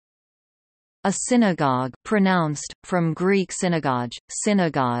A synagogue, pronounced, from Greek synagogue,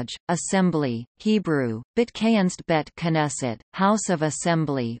 synagogue, assembly, Hebrew, bit kayanst bet knesset, house of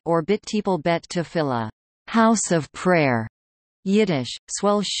assembly or bit tipel bet tefillah, house of prayer. Yiddish,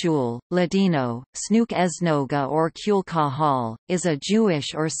 swel shul, Ladino, snook esnoga or kul kahal, is a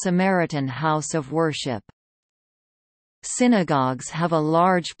Jewish or Samaritan house of worship. Synagogues have a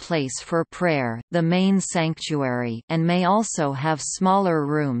large place for prayer, the main sanctuary, and may also have smaller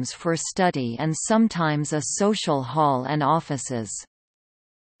rooms for study and sometimes a social hall and offices.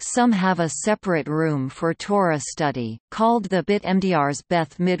 Some have a separate room for Torah study, called the Bit Mdr's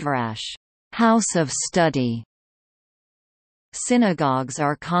Beth Midrash, house of study. Synagogues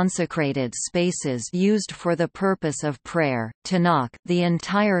are consecrated spaces used for the purpose of prayer, Tanakh, the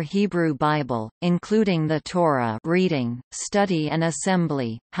entire Hebrew Bible, including the Torah reading, study and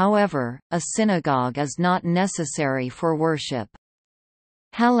assembly. However, a synagogue is not necessary for worship.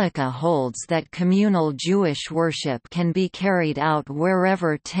 Halakha holds that communal Jewish worship can be carried out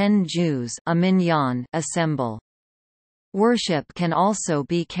wherever 10 Jews a minyan assemble. Worship can also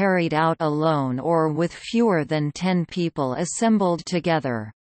be carried out alone or with fewer than 10 people assembled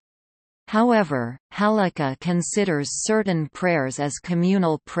together. However, Halakha considers certain prayers as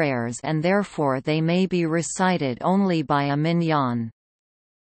communal prayers and therefore they may be recited only by a minyan.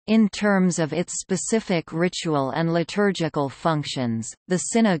 In terms of its specific ritual and liturgical functions, the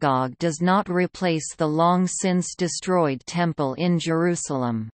synagogue does not replace the long since destroyed temple in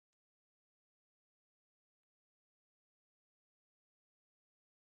Jerusalem.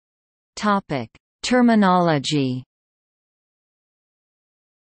 Terminology.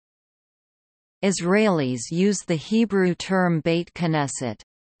 Israelis use the Hebrew term Beit Knesset,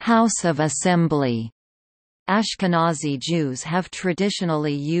 house of assembly. Ashkenazi Jews have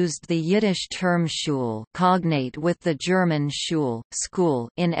traditionally used the Yiddish term shul, cognate with the German Schule, school,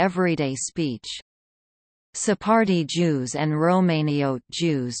 in everyday speech. Sephardi Jews and Romaniote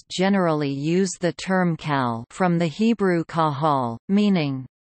Jews generally use the term kal from the Hebrew kahal, meaning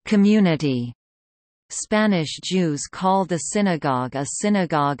community. Spanish Jews call the synagogue a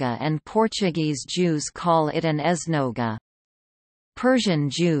synagoga and Portuguese Jews call it an esnoga. Persian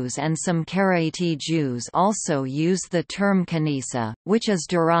Jews and some Karaite Jews also use the term kanisa, which is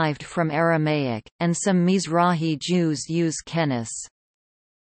derived from Aramaic, and some Mizrahi Jews use kenis.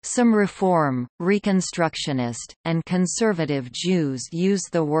 Some Reform, Reconstructionist, and conservative Jews use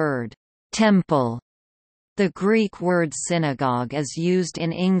the word temple. The Greek word synagogue is used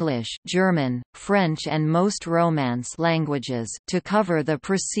in English, German, French and most Romance languages, to cover the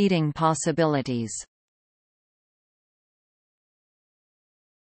preceding possibilities.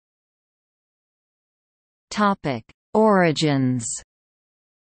 Origins.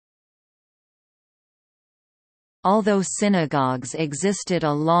 Although synagogues existed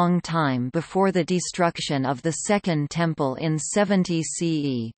a long time before the destruction of the Second Temple in 70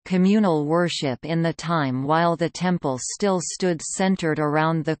 CE, communal worship in the time while the temple still stood centered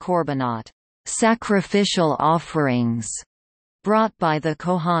around the korbanot, sacrificial offerings, brought by the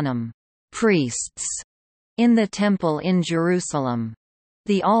Kohanim, priests, in the temple in Jerusalem.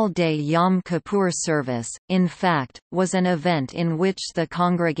 The all-day Yom Kippur service, in fact, was an event in which the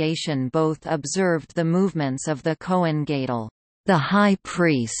congregation both observed the movements of the Kohen Gadol, the high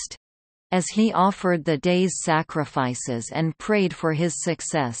priest, as he offered the day's sacrifices and prayed for his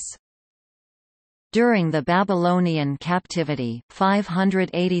success. During the Babylonian captivity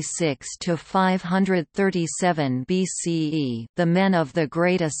 586 to 537 BCE, the men of the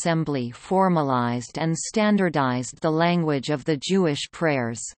Great Assembly formalized and standardized the language of the Jewish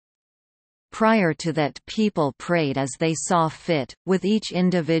prayers. Prior to that, people prayed as they saw fit, with each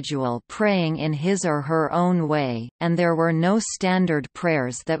individual praying in his or her own way, and there were no standard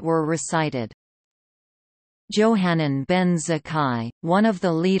prayers that were recited. Johanan ben Zakkai, one of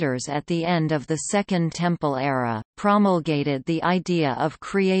the leaders at the end of the Second Temple era, promulgated the idea of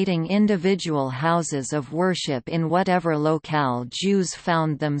creating individual houses of worship in whatever locale Jews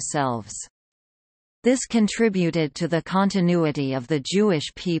found themselves. This contributed to the continuity of the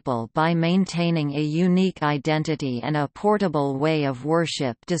Jewish people by maintaining a unique identity and a portable way of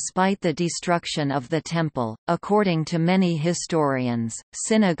worship despite the destruction of the temple. According to many historians,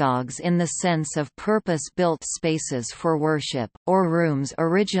 synagogues in the sense of purpose-built spaces for worship, or rooms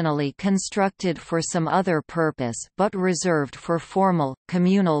originally constructed for some other purpose but reserved for formal,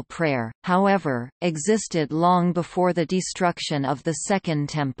 communal prayer, however, existed long before the destruction of the Second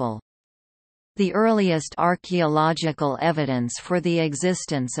Temple. The earliest archaeological evidence for the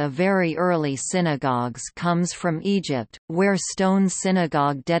existence of very early synagogues comes from Egypt, where stone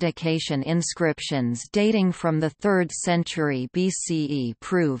synagogue dedication inscriptions dating from the 3rd century BCE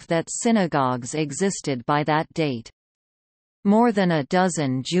prove that synagogues existed by that date. More than a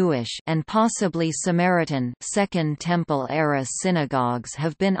dozen Jewish and possibly Samaritan Second Temple-era synagogues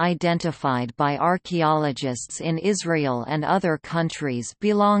have been identified by archaeologists in Israel and other countries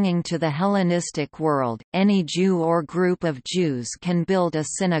belonging to the Hellenistic world. Any Jew or group of Jews can build a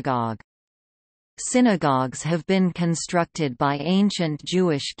synagogue. Synagogues have been constructed by ancient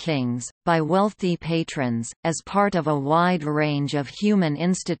Jewish kings, by wealthy patrons, as part of a wide range of human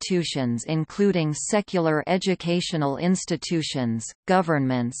institutions including secular educational institutions,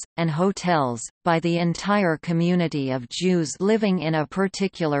 governments, and hotels, by the entire community of Jews living in a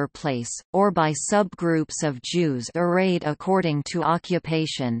particular place, or by subgroups of Jews arrayed according to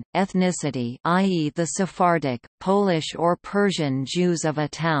occupation, ethnicity, i.e. the Sephardic, Polish or Persian Jews of a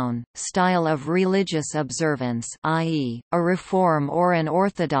town, style of religious observance, i.e., a Reform or an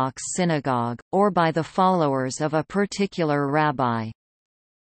Orthodox synagogue, or by the followers of a particular rabbi.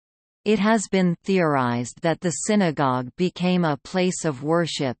 It has been theorized that the synagogue became a place of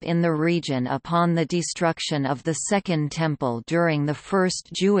worship in the region upon the destruction of the Second Temple during the First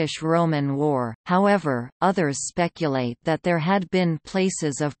Jewish-Roman War. However, others speculate that there had been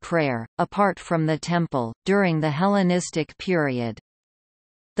places of prayer, apart from the Temple, during the Hellenistic period.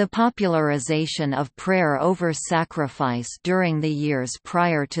 The popularization of prayer over sacrifice during the years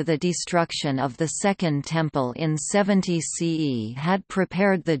prior to the destruction of the Second Temple in 70 CE had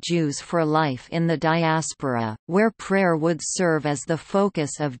prepared the Jews for life in the Diaspora, where prayer would serve as the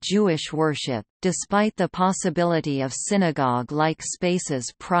focus of Jewish worship. Despite the possibility of synagogue-like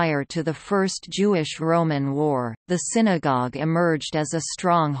spaces prior to the First Jewish-Roman War, the synagogue emerged as a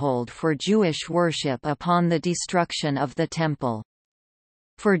stronghold for Jewish worship upon the destruction of the Temple.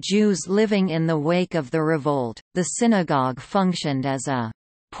 For Jews living in the wake of the revolt, the synagogue functioned as a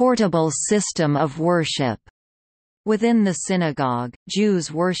portable system of worship. Within the synagogue,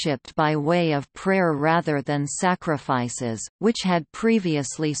 Jews worshipped by way of prayer rather than sacrifices, which had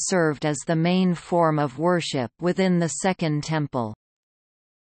previously served as the main form of worship within the Second Temple.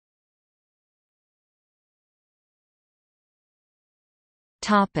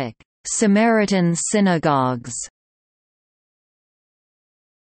 Samaritan synagogues.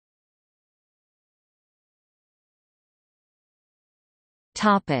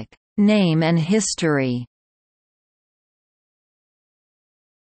 Name and history.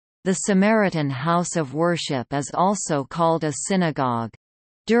 The Samaritan house of worship is also called a synagogue.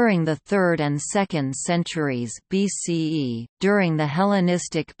 During the 3rd and 2nd centuries BCE, during the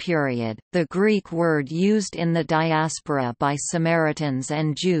Hellenistic period, the Greek word used in the Diaspora by Samaritans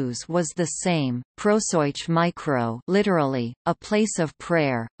and Jews was the same, prosoich mikro, literally, a place of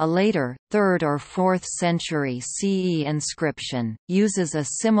prayer. A later, 3rd or 4th century CE inscription, uses a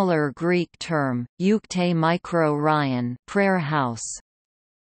similar Greek term, eukte mikro ryan, prayer house.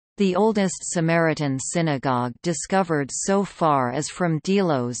 The oldest Samaritan synagogue discovered so far is from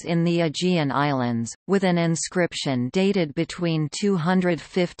Delos in the Aegean Islands, with an inscription dated between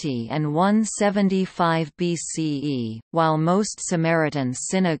 250 and 175 BCE, while most Samaritan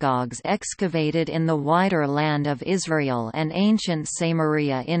synagogues excavated in the wider land of Israel and ancient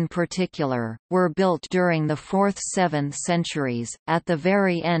Samaria in particular, were built during the 4th–7th centuries, at the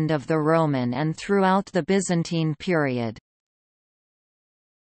very end of the Roman and throughout the Byzantine period.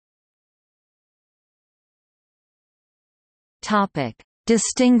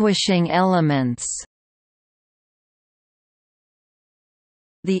 Distinguishing elements.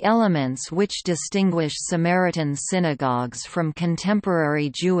 The elements which distinguish Samaritan synagogues from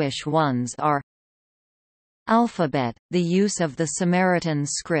contemporary Jewish ones are: alphabet, the use of the Samaritan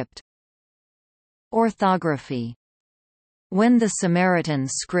script; orthography. When the Samaritan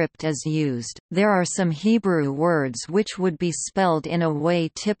script is used, there are some Hebrew words which would be spelled in a way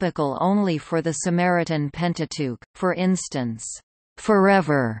typical only for the Samaritan Pentateuch. For instance,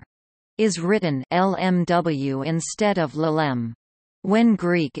 forever is written LMW instead of LLM. When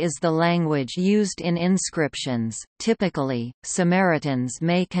Greek is the language used in inscriptions, typically, Samaritans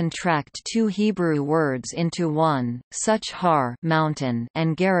may contract two Hebrew words into one, such har mountain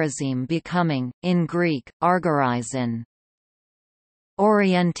and Gerizim becoming, in Greek, Argarizon.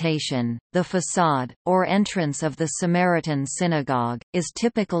 Orientation. The facade, or entrance of the Samaritan synagogue, is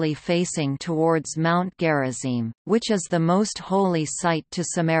typically facing towards Mount Gerizim, which is the most holy site to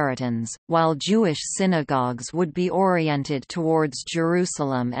Samaritans, while Jewish synagogues would be oriented towards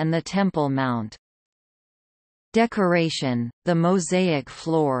Jerusalem and the Temple Mount. Decoration. The mosaic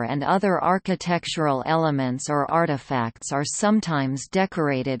floor and other architectural elements or artifacts are sometimes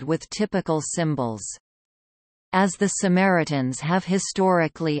decorated with typical symbols. As the Samaritans have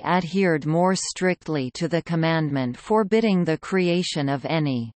historically adhered more strictly to the commandment forbidding the creation of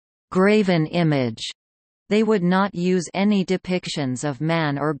any graven image, they would not use any depictions of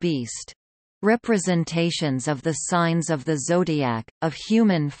man or beast. Representations of the signs of the zodiac, of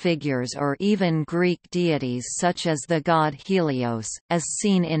human figures or even Greek deities such as the god Helios, as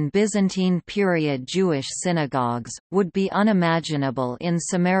seen in Byzantine-period Jewish synagogues, would be unimaginable in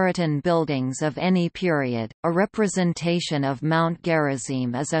Samaritan buildings of any period. A representation of Mount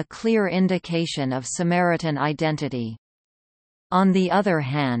Gerizim is a clear indication of Samaritan identity. On the other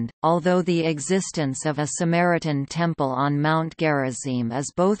hand, although the existence of a Samaritan temple on Mount Gerizim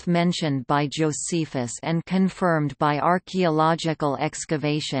is both mentioned by Josephus and confirmed by archaeological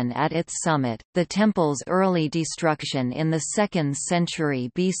excavation at its summit, the temple's early destruction in the 2nd century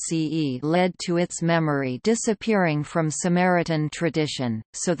BCE led to its memory disappearing from Samaritan tradition,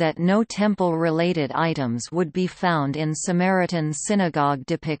 so that no temple-related items would be found in Samaritan synagogue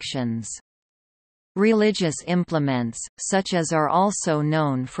depictions. Religious implements, such as are also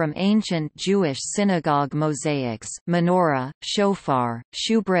known from ancient Jewish synagogue mosaics, menorah, shofar,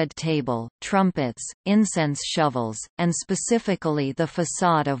 shewbread table, trumpets, incense shovels, and specifically the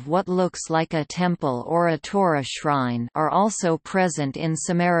facade of what looks like a temple or a Torah shrine, are also present in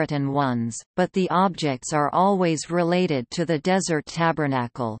Samaritan ones, but the objects are always related to the desert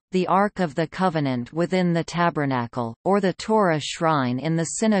tabernacle, the Ark of the Covenant within the tabernacle, or the Torah shrine in the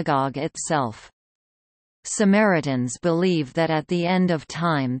synagogue itself. Samaritans believe that at the end of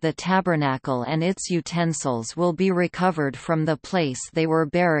time the tabernacle and its utensils will be recovered from the place they were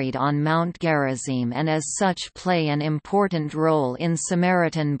buried on Mount Gerizim and as such play an important role in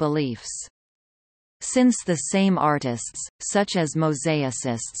Samaritan beliefs. Since the same artists, such as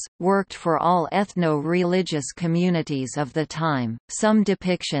mosaicists, worked for all ethno-religious communities of the time, some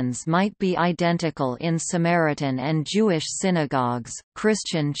depictions might be identical in Samaritan and Jewish synagogues,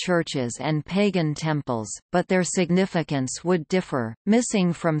 Christian churches and pagan temples, but their significance would differ.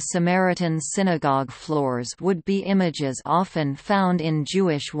 Missing from Samaritan synagogue floors would be images often found in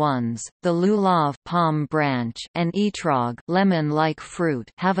Jewish ones. The lulav, palm branch, and etrog, lemon-like fruit,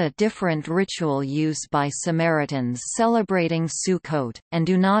 have a different ritual use by Samaritans celebrating Sukkot, and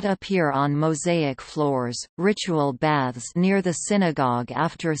do not appear on mosaic floors. Ritual baths near the synagogue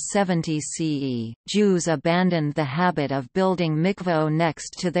after 70 CE. Jews abandoned the habit of building mikvah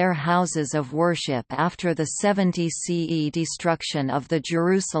next to their houses of worship after the 70 CE destruction of the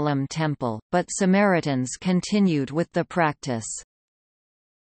Jerusalem temple, but Samaritans continued with the practice.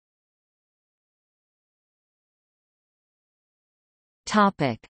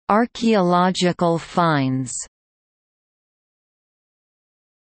 Topic: Archaeological finds.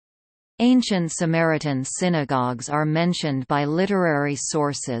 Ancient Samaritan synagogues are mentioned by literary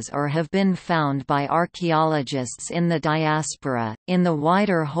sources or have been found by archaeologists in the Diaspora, in the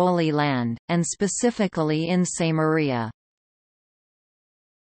wider Holy Land, and specifically in Samaria.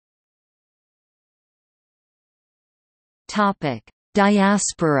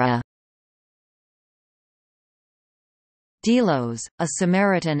 Diaspora. Delos, a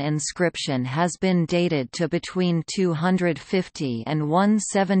Samaritan inscription has been dated to between 250 and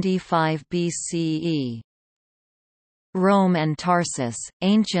 175 BCE. Rome and Tarsus.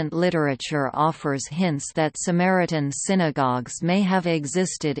 Ancient literature offers hints that Samaritan synagogues may have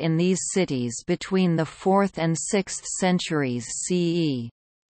existed in these cities between the 4th and 6th centuries CE.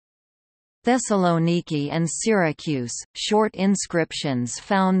 Thessaloniki and Syracuse, short inscriptions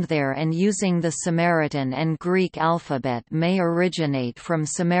found there and using the Samaritan and Greek alphabet may originate from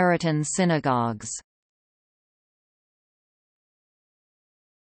Samaritan synagogues.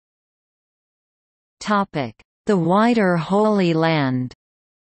 The wider Holy Land.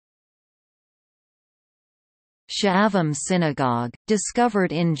 Sha'avim Synagogue,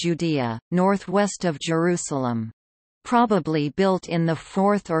 discovered in Judea, northwest of Jerusalem. Probably built in the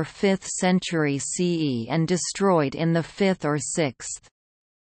 4th or 5th century CE and destroyed in the 5th or 6th.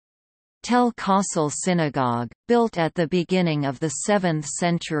 Tel Kossel Synagogue, built at the beginning of the 7th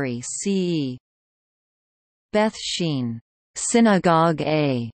century CE. Beth Shean, Synagogue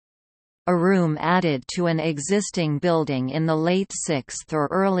A room added to an existing building in the late 6th or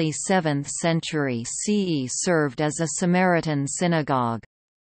early 7th century CE served as a Samaritan synagogue.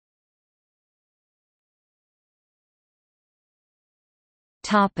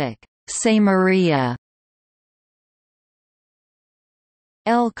 Samaria.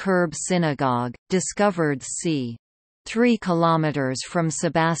 El Kerb Synagogue, discovered c. 3 km from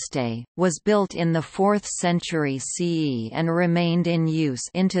Sebaste, was built in the 4th century CE and remained in use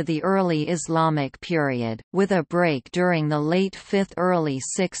into the early Islamic period, with a break during the late 5th – early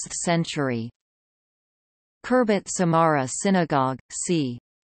 6th century. Khirbet Samara Synagogue, c.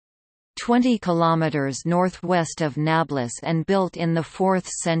 20 km northwest of Nablus and built in the 4th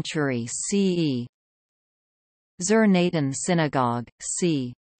century CE. Zur-Natan Synagogue,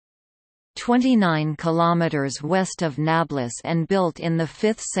 c. 29 km west of Nablus and built in the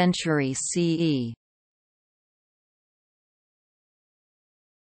 5th century CE.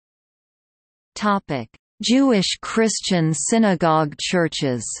 Jewish-Christian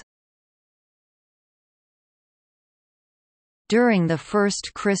synagogue-churches. During the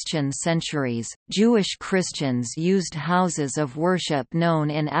first Christian centuries, Jewish Christians used houses of worship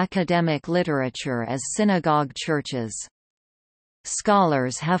known in academic literature as synagogue-churches.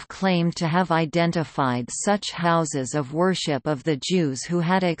 Scholars have claimed to have identified such houses of worship of the Jews who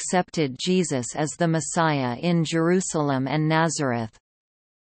had accepted Jesus as the Messiah in Jerusalem and Nazareth.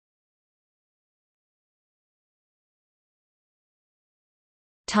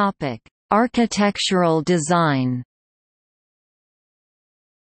 Architectural design.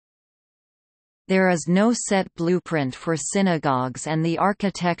 There is no set blueprint for synagogues, and the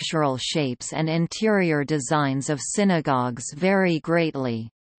architectural shapes and interior designs of synagogues vary greatly.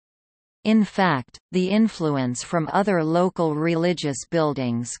 In fact, the influence from other local religious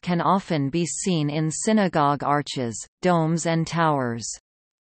buildings can often be seen in synagogue arches, domes and towers.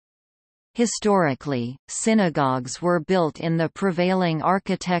 Historically, synagogues were built in the prevailing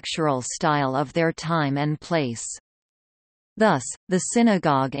architectural style of their time and place. Thus, the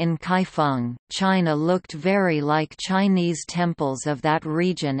synagogue in Kaifeng, China looked very like Chinese temples of that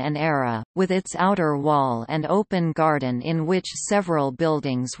region and era, with its outer wall and open garden in which several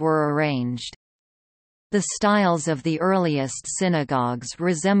buildings were arranged. The styles of the earliest synagogues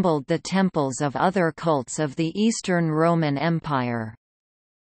resembled the temples of other cults of the Eastern Roman Empire.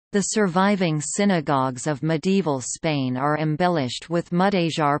 The surviving synagogues of medieval Spain are embellished with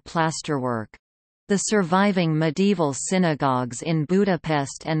mudejar plasterwork. The surviving medieval synagogues in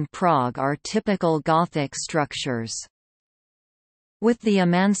Budapest and Prague are typical Gothic structures. With the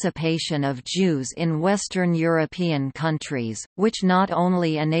emancipation of Jews in Western European countries, which not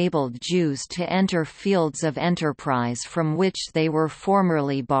only enabled Jews to enter fields of enterprise from which they were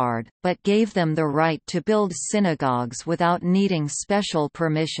formerly barred, but gave them the right to build synagogues without needing special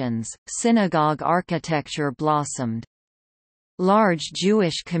permissions, synagogue architecture blossomed. Large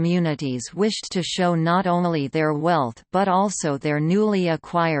Jewish communities wished to show not only their wealth but also their newly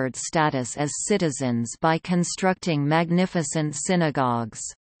acquired status as citizens by constructing magnificent synagogues.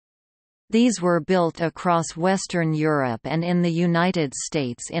 These were built across Western Europe and in the United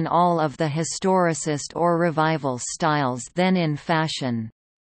States in all of the historicist or revival styles then in fashion.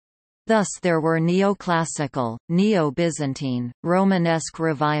 Thus there were neoclassical, neo-Byzantine, Romanesque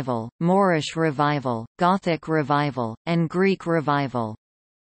revival, Moorish revival, Gothic revival, and Greek revival.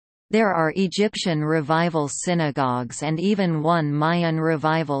 There are Egyptian revival synagogues and even one Mayan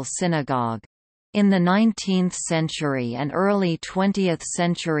revival synagogue. In the 19th century and early 20th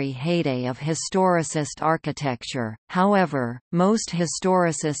century heyday of historicist architecture, however, most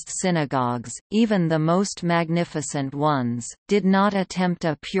historicist synagogues, even the most magnificent ones, did not attempt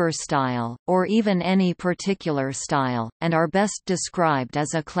a pure style, or even any particular style, and are best described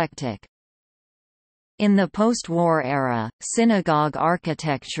as eclectic. In the post-war era, synagogue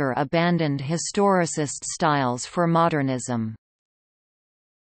architecture abandoned historicist styles for modernism.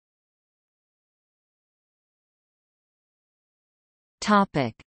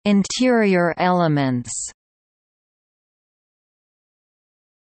 Interior elements.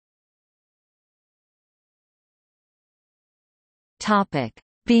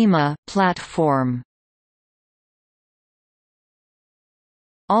 Bimah platform.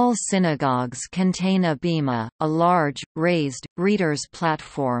 All synagogues contain a bimah, a large, raised, reader's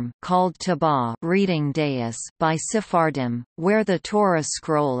platform called tabah reading dais by Sephardim, where the Torah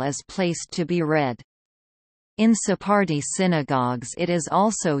scroll is placed to be read. In Sephardi synagogues it is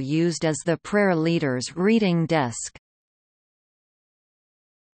also used as the prayer leader's reading desk.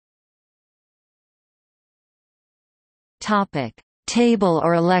 Table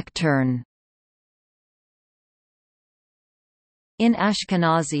or lectern. In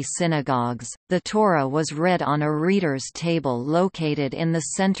Ashkenazi synagogues, the Torah was read on a reader's table located in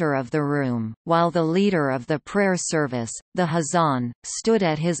the center of the room, while the leader of the prayer service, the Hazan, stood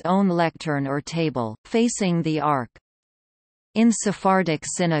at his own lectern or table, facing the Ark. In Sephardic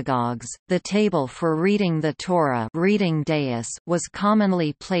synagogues, the table for reading the Torah, reading dais, was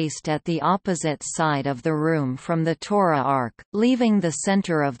commonly placed at the opposite side of the room from the Torah Ark, leaving the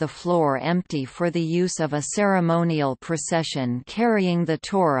center of the floor empty for the use of a ceremonial procession carrying the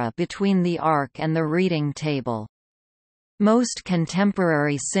Torah between the Ark and the reading table. Most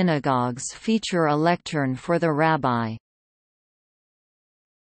contemporary synagogues feature a lectern for the rabbi.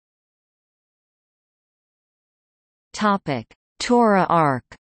 Torah Ark.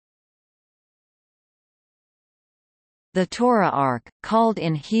 The Torah Ark, called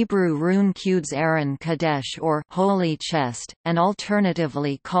in Hebrew Run Quds Aaron Kadesh or Holy Chest, and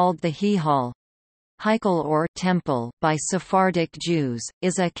alternatively called the Hihal or Temple by Sephardic Jews,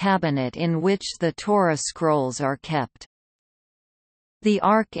 is a cabinet in which the Torah scrolls are kept. The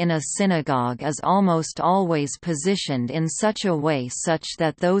Ark in a synagogue is almost always positioned in such a way such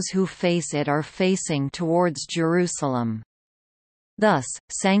that those who face it are facing towards Jerusalem. Thus,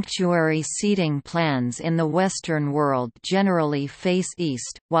 sanctuary seating plans in the Western world generally face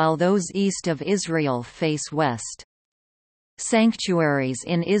east, while those east of Israel face west. Sanctuaries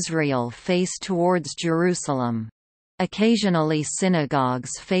in Israel face towards Jerusalem. Occasionally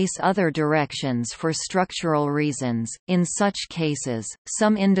synagogues face other directions for structural reasons. In such cases,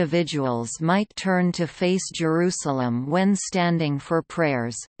 some individuals might turn to face Jerusalem when standing for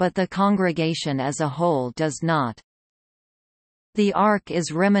prayers, but the congregation as a whole does not. The Ark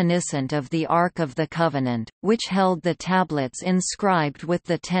is reminiscent of the Ark of the Covenant, which held the tablets inscribed with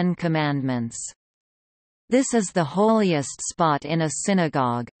the Ten Commandments. This is the holiest spot in a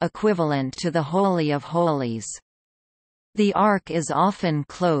synagogue, equivalent to the Holy of Holies. The Ark is often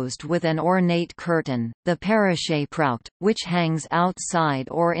closed with an ornate curtain, the parashe prout, which hangs outside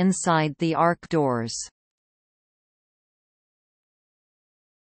or inside the Ark doors.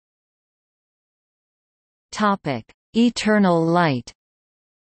 Eternal light.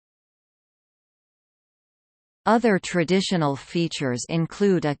 Other traditional features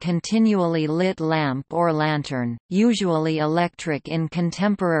include a continually lit lamp or lantern, usually electric in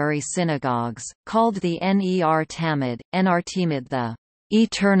contemporary synagogues, called the Ner Tamid, Enartimid, the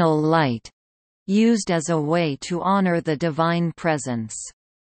eternal light, used as a way to honor the divine presence.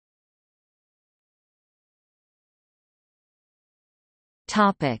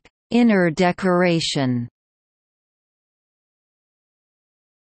 Inner decoration.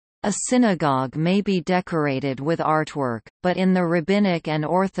 A synagogue may be decorated with artwork, but in the Rabbinic and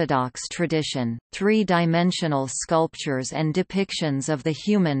Orthodox tradition, three-dimensional sculptures and depictions of the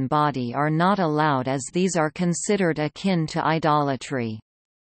human body are not allowed as these are considered akin to idolatry.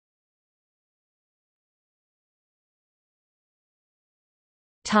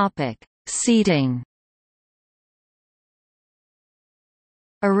 Seating.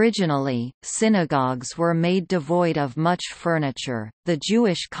 Originally, synagogues were made devoid of much furniture. The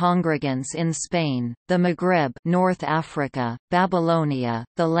Jewish congregants in Spain, the Maghreb, North Africa, Babylonia,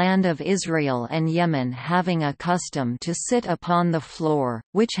 the land of Israel and Yemen having a custom to sit upon the floor,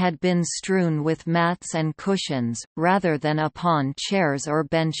 which had been strewn with mats and cushions, rather than upon chairs or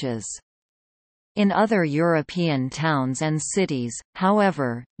benches. In other European towns and cities,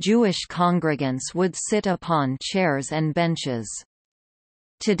 however, Jewish congregants would sit upon chairs and benches.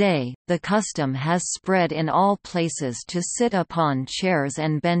 Today, the custom has spread in all places to sit upon chairs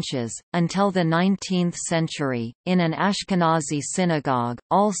and benches. Until the 19th century, in an Ashkenazi synagogue,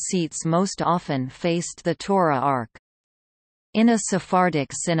 all seats most often faced the Torah Ark. In a Sephardic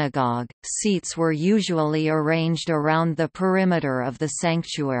synagogue, seats were usually arranged around the perimeter of the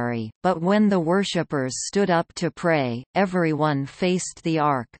sanctuary, but when the worshippers stood up to pray, everyone faced the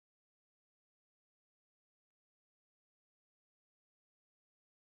Ark.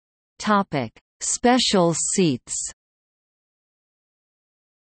 Special seats.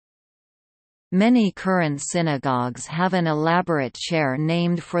 Many current synagogues have an elaborate chair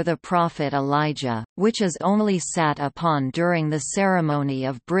named for the prophet Elijah, which is only sat upon during the ceremony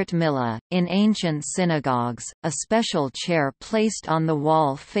of Brit Milah. In ancient synagogues, a special chair placed on the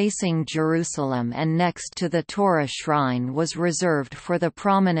wall facing Jerusalem and next to the Torah shrine was reserved for the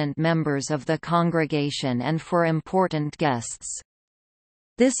prominent members of the congregation and for important guests.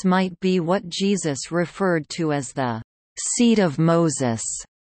 This might be what Jesus referred to as the seat of Moses,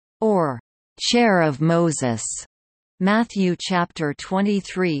 or chair of Moses, Matthew chapter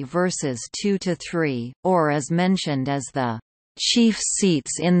 23 verses 2–3, or as mentioned as the chief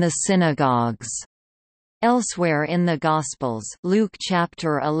seats in the synagogues. Elsewhere in the Gospels, Luke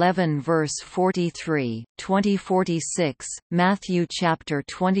chapter 11 verse 43, 20:46, Matthew chapter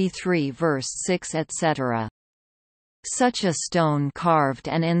 23 verse 6, etc. Such a stone-carved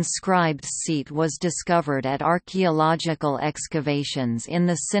and inscribed seat was discovered at archaeological excavations in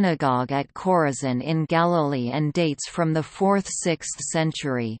the synagogue at Chorazin in Galilee and dates from the 4th–6th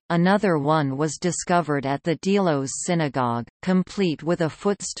century. Another one was discovered at the Delos synagogue, complete with a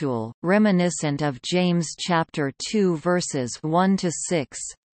footstool, reminiscent of James chapter 2 verses 1–6.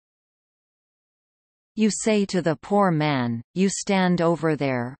 You say to the poor man, "You stand over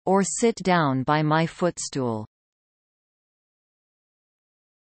there, or sit down by my footstool."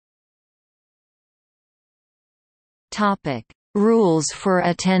 Topic: Rules for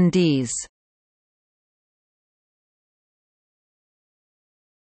attendees.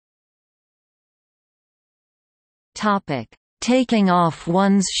 Topic: Taking off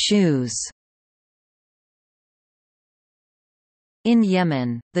one's shoes. In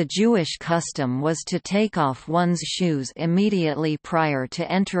Yemen, the Jewish custom was to take off one's shoes immediately prior to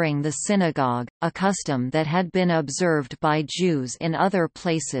entering the synagogue, a custom that had been observed by Jews in other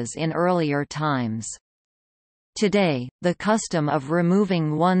places in earlier times. Today, the custom of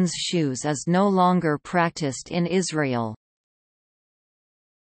removing one's shoes is no longer practiced in Israel.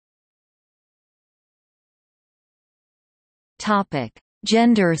 Topic: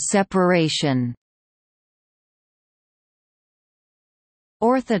 Gender separation.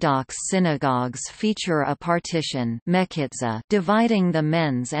 Orthodox synagogues feature a partition dividing the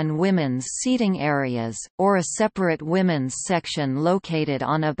men's and women's seating areas, or a separate women's section located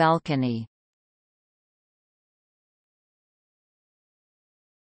on a balcony.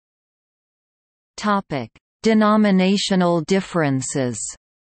 Denominational differences.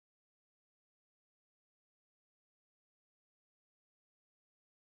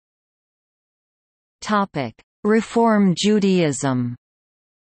 Reform Judaism.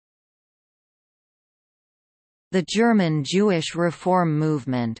 The German Jewish Reform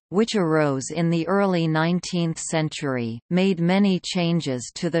movement, which arose in the early 19th century, made many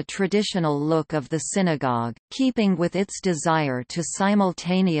changes to the traditional look of the synagogue, keeping with its desire to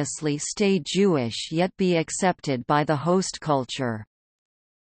simultaneously stay Jewish yet be accepted by the host culture.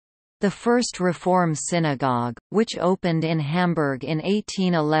 The first Reform synagogue, which opened in Hamburg in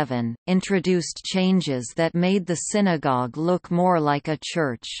 1811, introduced changes that made the synagogue look more like a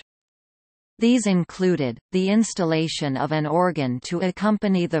church. These included, the installation of an organ to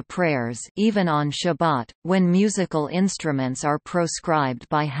accompany the prayers even on Shabbat, when musical instruments are proscribed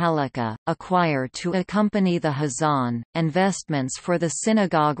by halakha, a choir to accompany the hazan, and vestments for the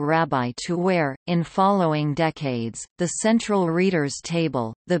synagogue rabbi to wear. In following decades, the central reader's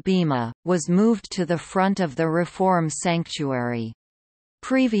table, the Bimah, was moved to the front of the Reform sanctuary.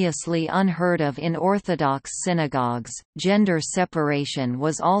 Previously unheard of in Orthodox synagogues, gender separation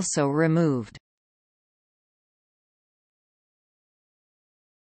was also removed.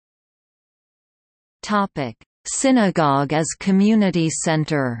 Synagogue as community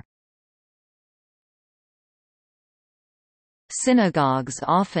center. Synagogues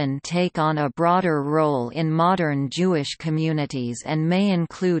often take on a broader role in modern Jewish communities and may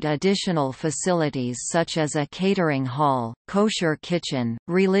include additional facilities such as a catering hall, kosher kitchen,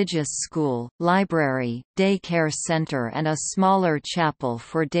 religious school, library, day-care center and a smaller chapel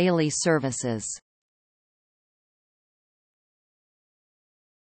for daily services.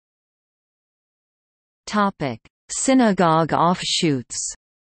 Synagogue offshoots.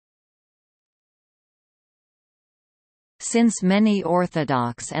 Since many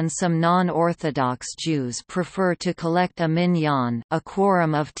Orthodox and some non-Orthodox Jews prefer to collect a minyan, a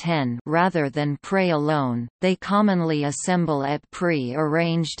quorum of 10, rather than pray alone, they commonly assemble at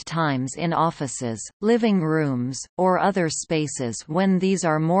pre-arranged times in offices, living rooms, or other spaces when these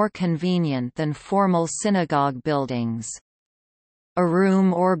are more convenient than formal synagogue buildings. A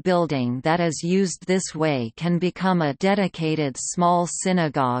room or building that is used this way can become a dedicated small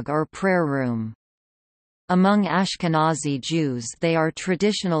synagogue or prayer room. Among Ashkenazi Jews they are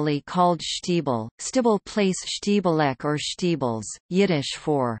traditionally called shtibel, stibel place shtibelek or shtibels, Yiddish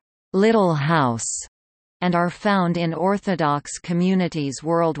for little house, and are found in Orthodox communities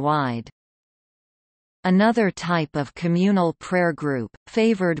worldwide. Another type of communal prayer group,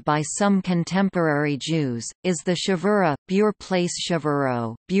 favored by some contemporary Jews, is the shavura, bure place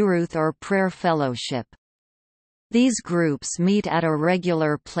shavuro, buruth or prayer fellowship. These groups meet at a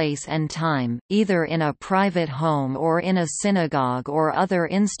regular place and time, either in a private home or in a synagogue or other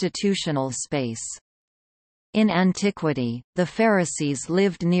institutional space. In antiquity, the Pharisees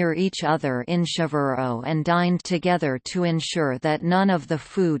lived near each other in shavuro and dined together to ensure that none of the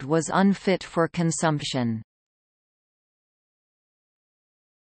food was unfit for consumption.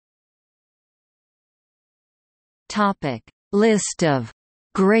 List of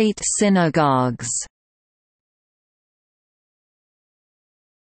great synagogues.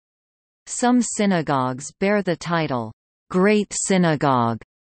 Some synagogues bear the title, Great Synagogue.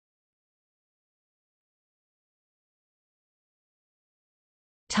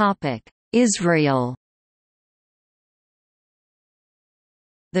 Israel.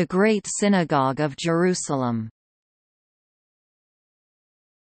 The Great Synagogue of Jerusalem.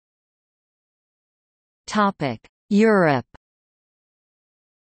 Europe.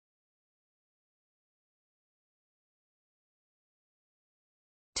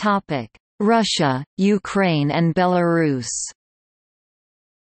 Russia, Ukraine and Belarus.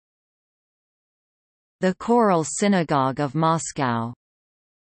 The Choral Synagogue of Moscow.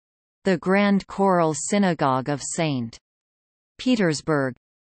 The Grand Choral Synagogue of St. Petersburg.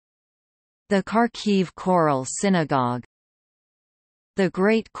 The Kharkiv Choral Synagogue. The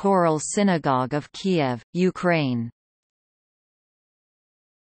Great Choral Synagogue of Kiev, Ukraine.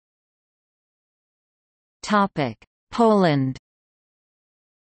 Poland.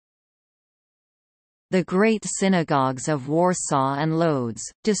 The Great Synagogues of Warsaw and Lodz,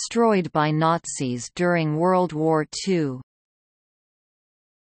 destroyed by Nazis during World War II.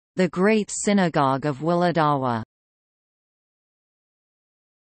 The Great Synagogue of Włodawa.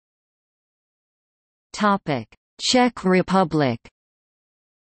 Czech Republic.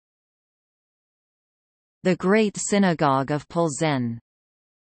 The Great Synagogue of Plzeň.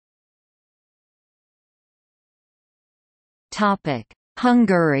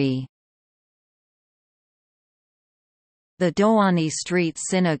 Hungary. The Dohány Street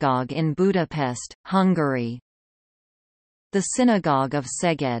Synagogue in Budapest, Hungary. The Synagogue of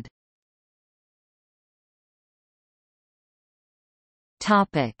Szeged.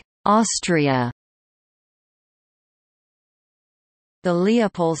 Austria. The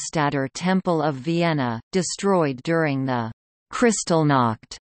Leopoldstatter Temple of Vienna, destroyed during the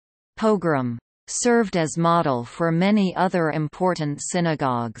Kristallnacht pogrom, served as model for many other important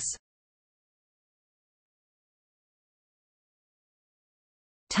synagogues.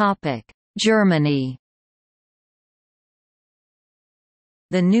 Germany.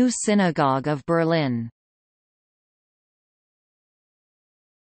 The New Synagogue of Berlin.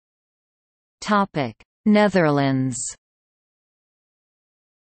 Netherlands.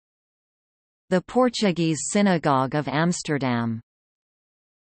 The Portuguese Synagogue of Amsterdam.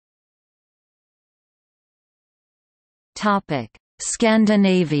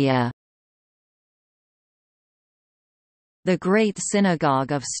 Scandinavia. The Great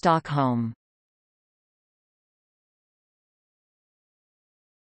Synagogue of Stockholm.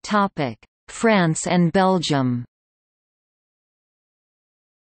 France and Belgium.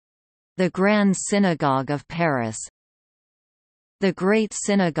 The Grand Synagogue of Paris. The Great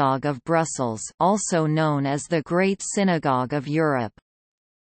Synagogue of Brussels, also known as the Great Synagogue of Europe.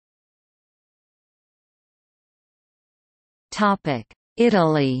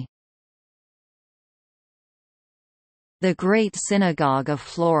 Italy. The Great Synagogue of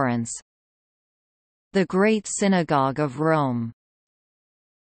Florence. The Great Synagogue of Rome.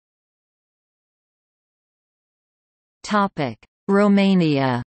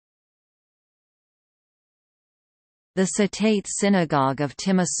 Romania. The Citate Synagogue of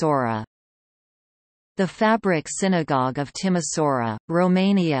Timisoara. The Fabric Synagogue of Timisoara,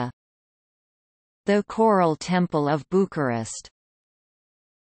 Romania. The Choral Temple of Bucharest.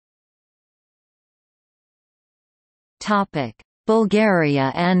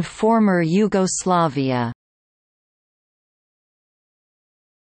 Bulgaria and former Yugoslavia.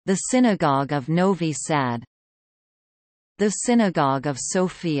 The Synagogue of Novi Sad. The Synagogue of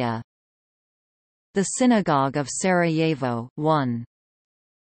Sofia. The Synagogue of Sarajevo 1.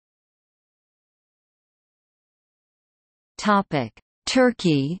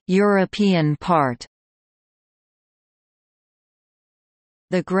 Turkey, European part.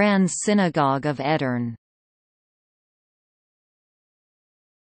 The Grand Synagogue of Edirne.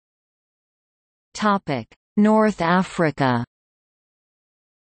 North Africa.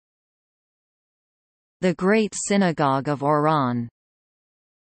 The Great Synagogue of Oran.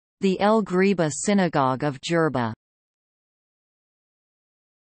 The El Ghriba Synagogue of Jerba.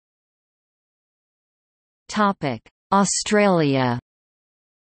 Australia.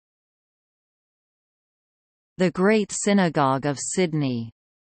 The Great Synagogue of Sydney.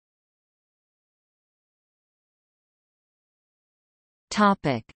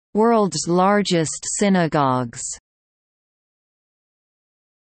 World's largest synagogues.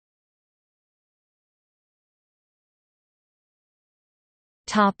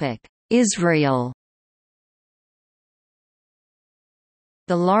 Israel.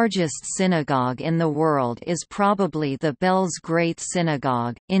 The largest synagogue in the world is probably the Belz Great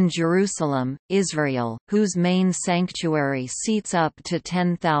Synagogue, in Jerusalem, Israel, whose main sanctuary seats up to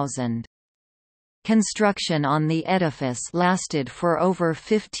 10,000. Construction on the edifice lasted for over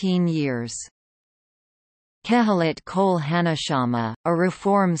 15 years. Kehilat Kol Hanashama, a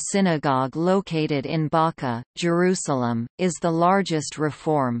Reform synagogue located in Baka, Jerusalem, is the largest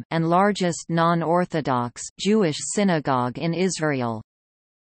Reform and largest non-Orthodox Jewish synagogue in Israel.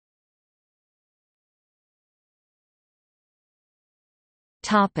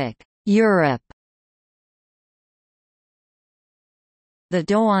 Europe. The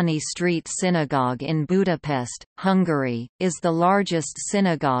Dohány Street Synagogue in Budapest, Hungary, is the largest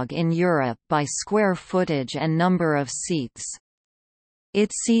synagogue in Europe by square footage and number of seats.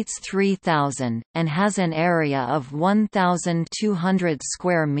 It seats 3,000, and has an area of 1,200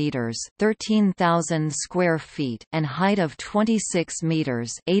 square meters (13,000 square feet) and height of 26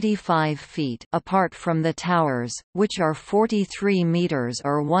 meters (85 feet) apart from the towers, which are 43 meters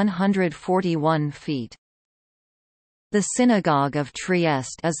or 141 feet. The Synagogue of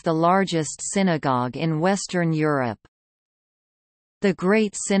Trieste is the largest synagogue in Western Europe. The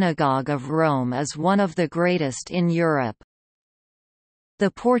Great Synagogue of Rome is one of the greatest in Europe.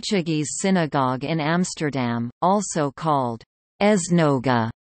 The Portuguese synagogue in Amsterdam, also called Esnoga,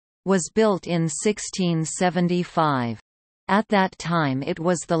 was built in 1675. At that time it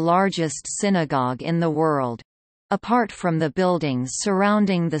was the largest synagogue in the world. Apart from the buildings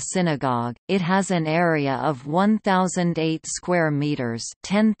surrounding the synagogue, it has an area of 1,008 square meters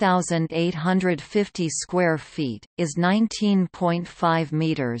 (10,850 square feet), is 19.5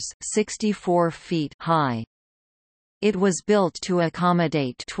 meters (64 feet) high. It was built to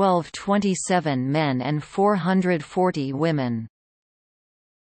accommodate 1,227 men and 440 women.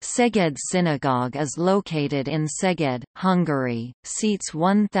 Szeged Synagogue is located in Szeged, Hungary, seats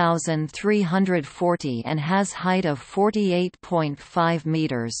 1,340 and has height of 48.5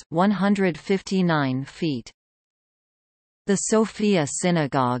 meters (159 feet). The Sofia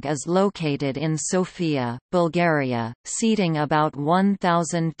Synagogue is located in Sofia, Bulgaria, seating about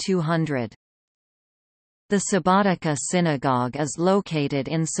 1,200. The Subotica Synagogue is located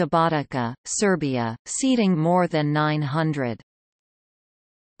in Subotica, Serbia, seating more than 900.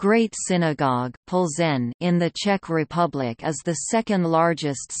 Great Synagogue Plzeň in the Czech Republic is the second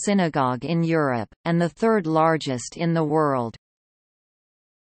largest synagogue in Europe, and the third largest in the world.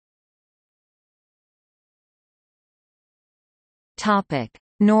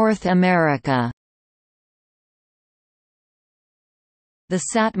 North America. The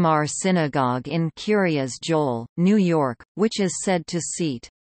Satmar Synagogue in Kiryas Joel, New York, which is said to seat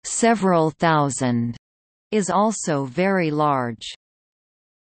several thousand, is also very large.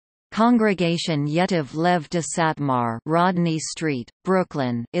 Congregation Yetiv Lev de Satmar, Rodney Street,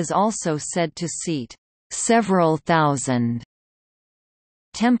 Brooklyn, is also said to seat several thousand.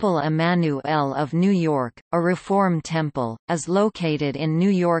 Temple Emmanuel of New York, a Reform temple, is located in New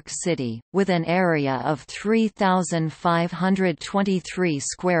York City, with an area of 3,523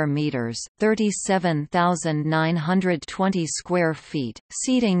 square meters (37,920 square feet),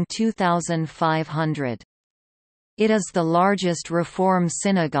 seating 2,500. It is the largest Reform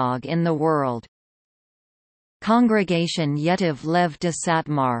synagogue in the world. Congregation Yetiv Lev de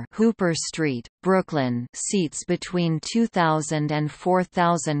Satmar, Hooper Street, Brooklyn, seats between 2,000 and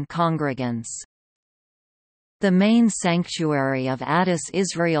 4,000 congregants. The main sanctuary of Addis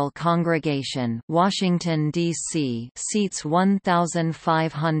Israel Congregation, Washington, D.C., seats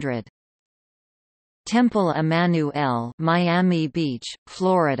 1,500. Temple Emmanuel, Miami Beach,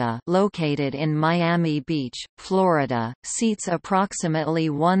 Florida, located in Miami Beach, Florida, seats approximately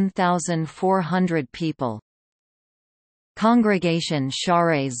 1,400 people. Congregation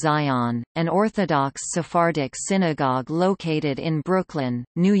Shaarei Zion, an Orthodox Sephardic synagogue located in Brooklyn,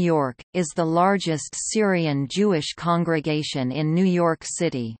 New York, is the largest Syrian Jewish congregation in New York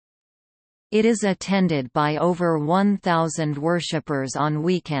City. It is attended by over 1,000 worshippers on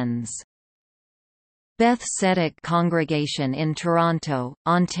weekends. Beth Tzedek Congregation in Toronto,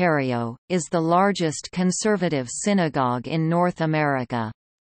 Ontario, is the largest conservative synagogue in North America.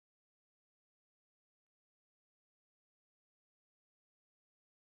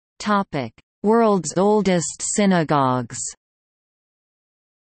 World's oldest synagogues.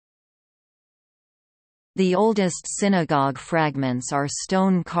 The oldest synagogue fragments are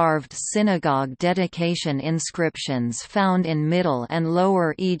stone-carved synagogue dedication inscriptions found in Middle and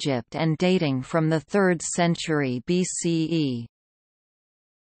Lower Egypt and dating from the 3rd century BCE.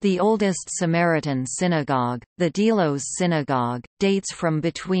 The oldest Samaritan synagogue, the Delos Synagogue, dates from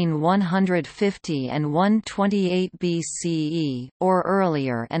between 150 and 128 BCE, or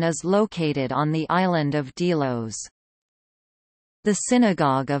earlier, and is located on the island of Delos. The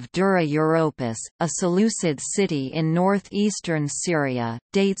Synagogue of Dura Europos, a Seleucid city in northeastern Syria,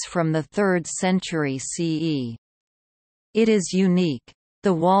 dates from the 3rd century CE. It is unique.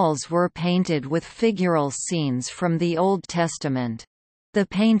 The walls were painted with figural scenes from the Old Testament. The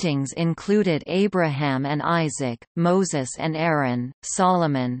paintings included Abraham and Isaac, Moses and Aaron,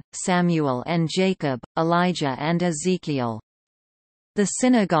 Solomon, Samuel and Jacob, Elijah and Ezekiel. The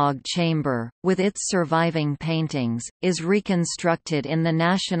synagogue chamber, with its surviving paintings, is reconstructed in the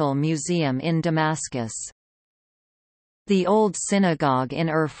National Museum in Damascus. The Old Synagogue in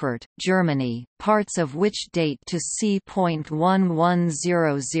Erfurt, Germany, parts of which date to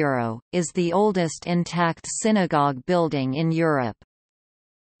c.1100, is the oldest intact synagogue building in Europe.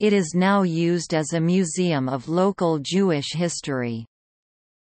 It is now used as a museum of local Jewish history.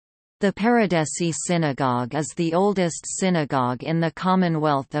 The Paradesi Synagogue is the oldest synagogue in the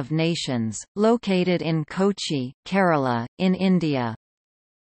Commonwealth of Nations, located in Kochi, Kerala, in India.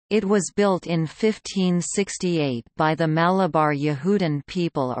 It was built in 1568 by the Malabar Yehudan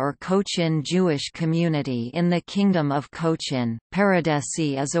people or Cochin Jewish community in the Kingdom of Cochin.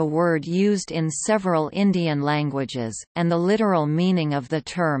 Paradesi is a word used in several Indian languages, and the literal meaning of the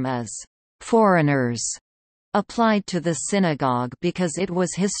term is foreigners, applied to the synagogue because it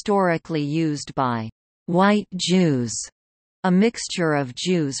was historically used by white Jews, a mixture of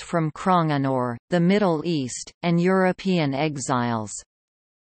Jews from Kronganor, the Middle East, and European exiles.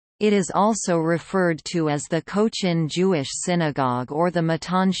 It is also referred to as the Cochin Jewish Synagogue or the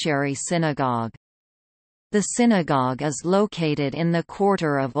Matansheri Synagogue. The synagogue is located in the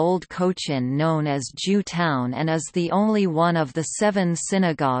quarter of Old Cochin known as Jew Town and is the only one of the 7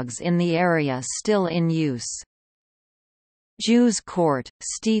 synagogues in the area still in use. Jews Court,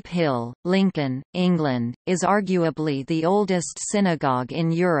 Steep Hill, Lincoln, England, is arguably the oldest synagogue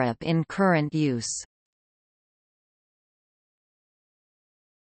in Europe in current use.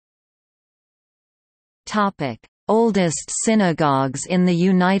 Oldest synagogues in the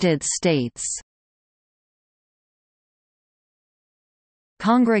United States.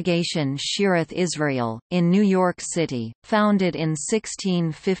 Congregation Shirath Israel, in New York City, founded in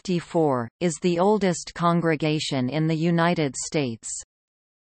 1654, is the oldest congregation in the United States.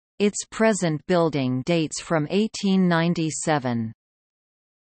 Its present building dates from 1897.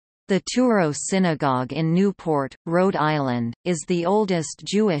 The Touro Synagogue in Newport, Rhode Island, is the oldest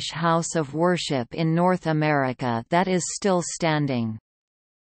Jewish house of worship in North America that is still standing.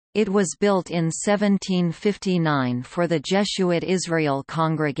 It was built in 1759 for the Jesuit Israel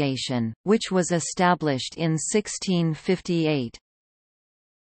congregation, which was established in 1658.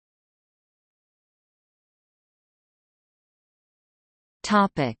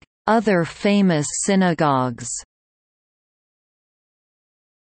 Other famous synagogues.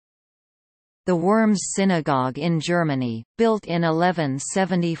 The Worms Synagogue in Germany, built in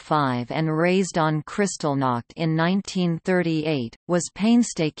 1175 and raised on Kristallnacht in 1938, was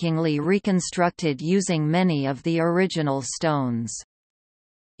painstakingly reconstructed using many of the original stones.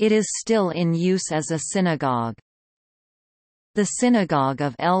 It is still in use as a synagogue. The Synagogue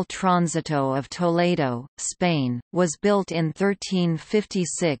of El Tránsito of Toledo, Spain, was built in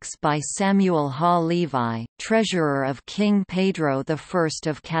 1356 by Samuel Ha Levi, treasurer of King Pedro I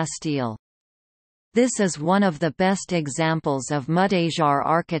of Castile. This is one of the best examples of Mudéjar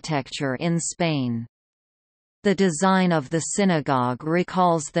architecture in Spain. The design of the synagogue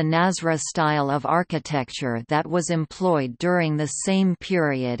recalls the Nasra style of architecture that was employed during the same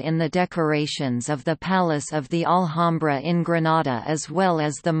period in the decorations of the Palace of the Alhambra in Granada as well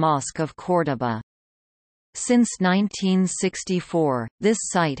as the Mosque of Córdoba. Since 1964, this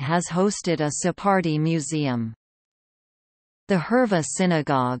site has hosted a Sephardi museum. The Herva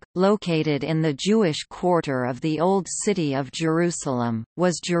Synagogue, located in the Jewish quarter of the Old City of Jerusalem,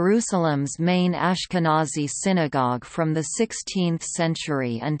 was Jerusalem's main Ashkenazi synagogue from the 16th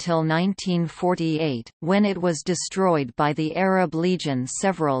century until 1948, when it was destroyed by the Arab Legion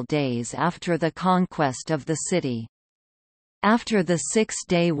several days after the conquest of the city. After the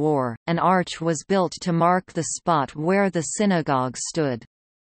Six-Day War, an arch was built to mark the spot where the synagogue stood.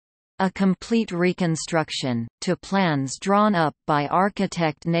 A complete reconstruction, to plans drawn up by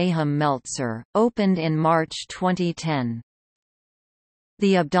architect Nahum Meltzer, opened in March 2010.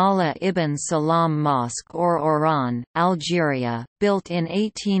 The Abdallah ibn Salam Mosque or Oran, Algeria, built in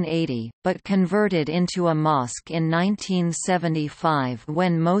 1880, but converted into a mosque in 1975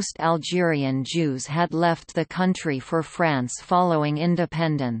 when most Algerian Jews had left the country for France following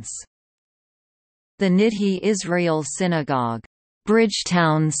independence. The Nidhi Israel Synagogue,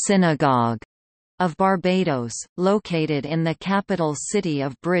 Bridgetown Synagogue of Barbados, located in the capital city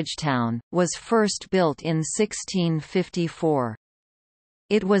of Bridgetown, was first built in 1654.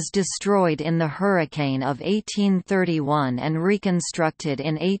 It was destroyed in the hurricane of 1831 and reconstructed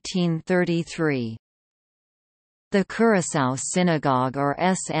in 1833. The Curaçao Synagogue or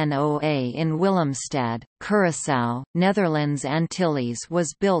SNOA in Willemstad, Curaçao, Netherlands Antilles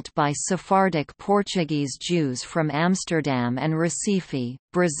was built by Sephardic Portuguese Jews from Amsterdam and Recife,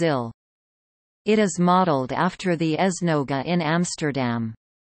 Brazil. It is modeled after the Esnoga in Amsterdam.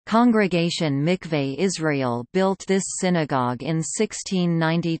 Congregation Mikveh Israel built this synagogue in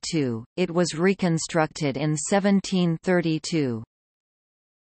 1692, it was reconstructed in 1732.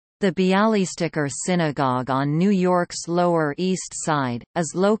 The Bialystoker Synagogue on New York's Lower East Side,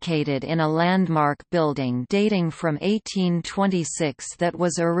 is located in a landmark building dating from 1826 that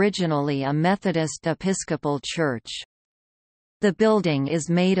was originally a Methodist Episcopal church. The building is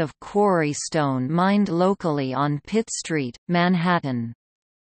made of quarry stone mined locally on Pitt Street, Manhattan.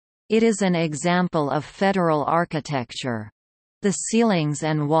 It is an example of federal architecture. The ceilings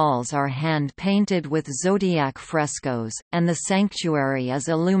and walls are hand-painted with zodiac frescoes, and the sanctuary is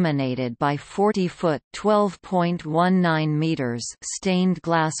illuminated by 40-foot (12.19 meters) stained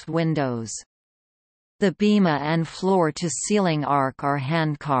glass windows. The bimah and floor-to-ceiling ark are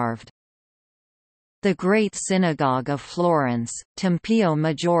hand-carved. The Great Synagogue of Florence, Tempio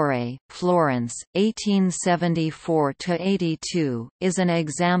Maggiore, Florence, 1874–82, is an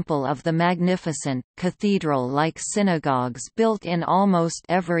example of the magnificent, cathedral-like synagogues built in almost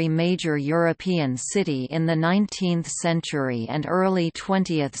every major European city in the 19th century and early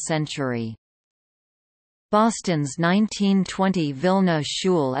 20th century. Boston's 1920 Vilna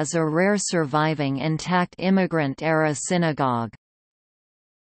Shul is a rare surviving intact immigrant-era synagogue.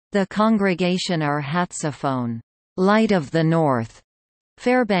 The Congregationer Hatzaphon, Light of the North,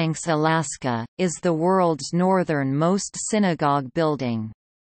 Fairbanks, Alaska, is the world's northernmost synagogue building.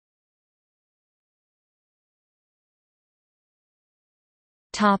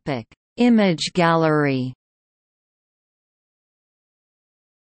 Topic: Image gallery.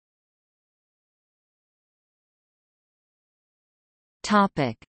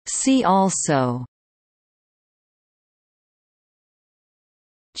 Topic: See also.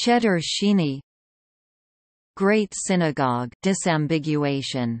 Cheder Sheni, Great Synagogue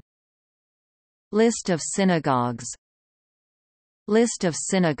disambiguation, List of synagogues, List of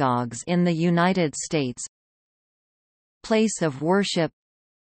synagogues in the United States, Place of worship,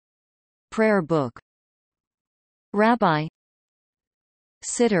 Prayer book, Rabbi,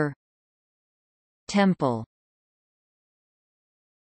 Siddur, Temple.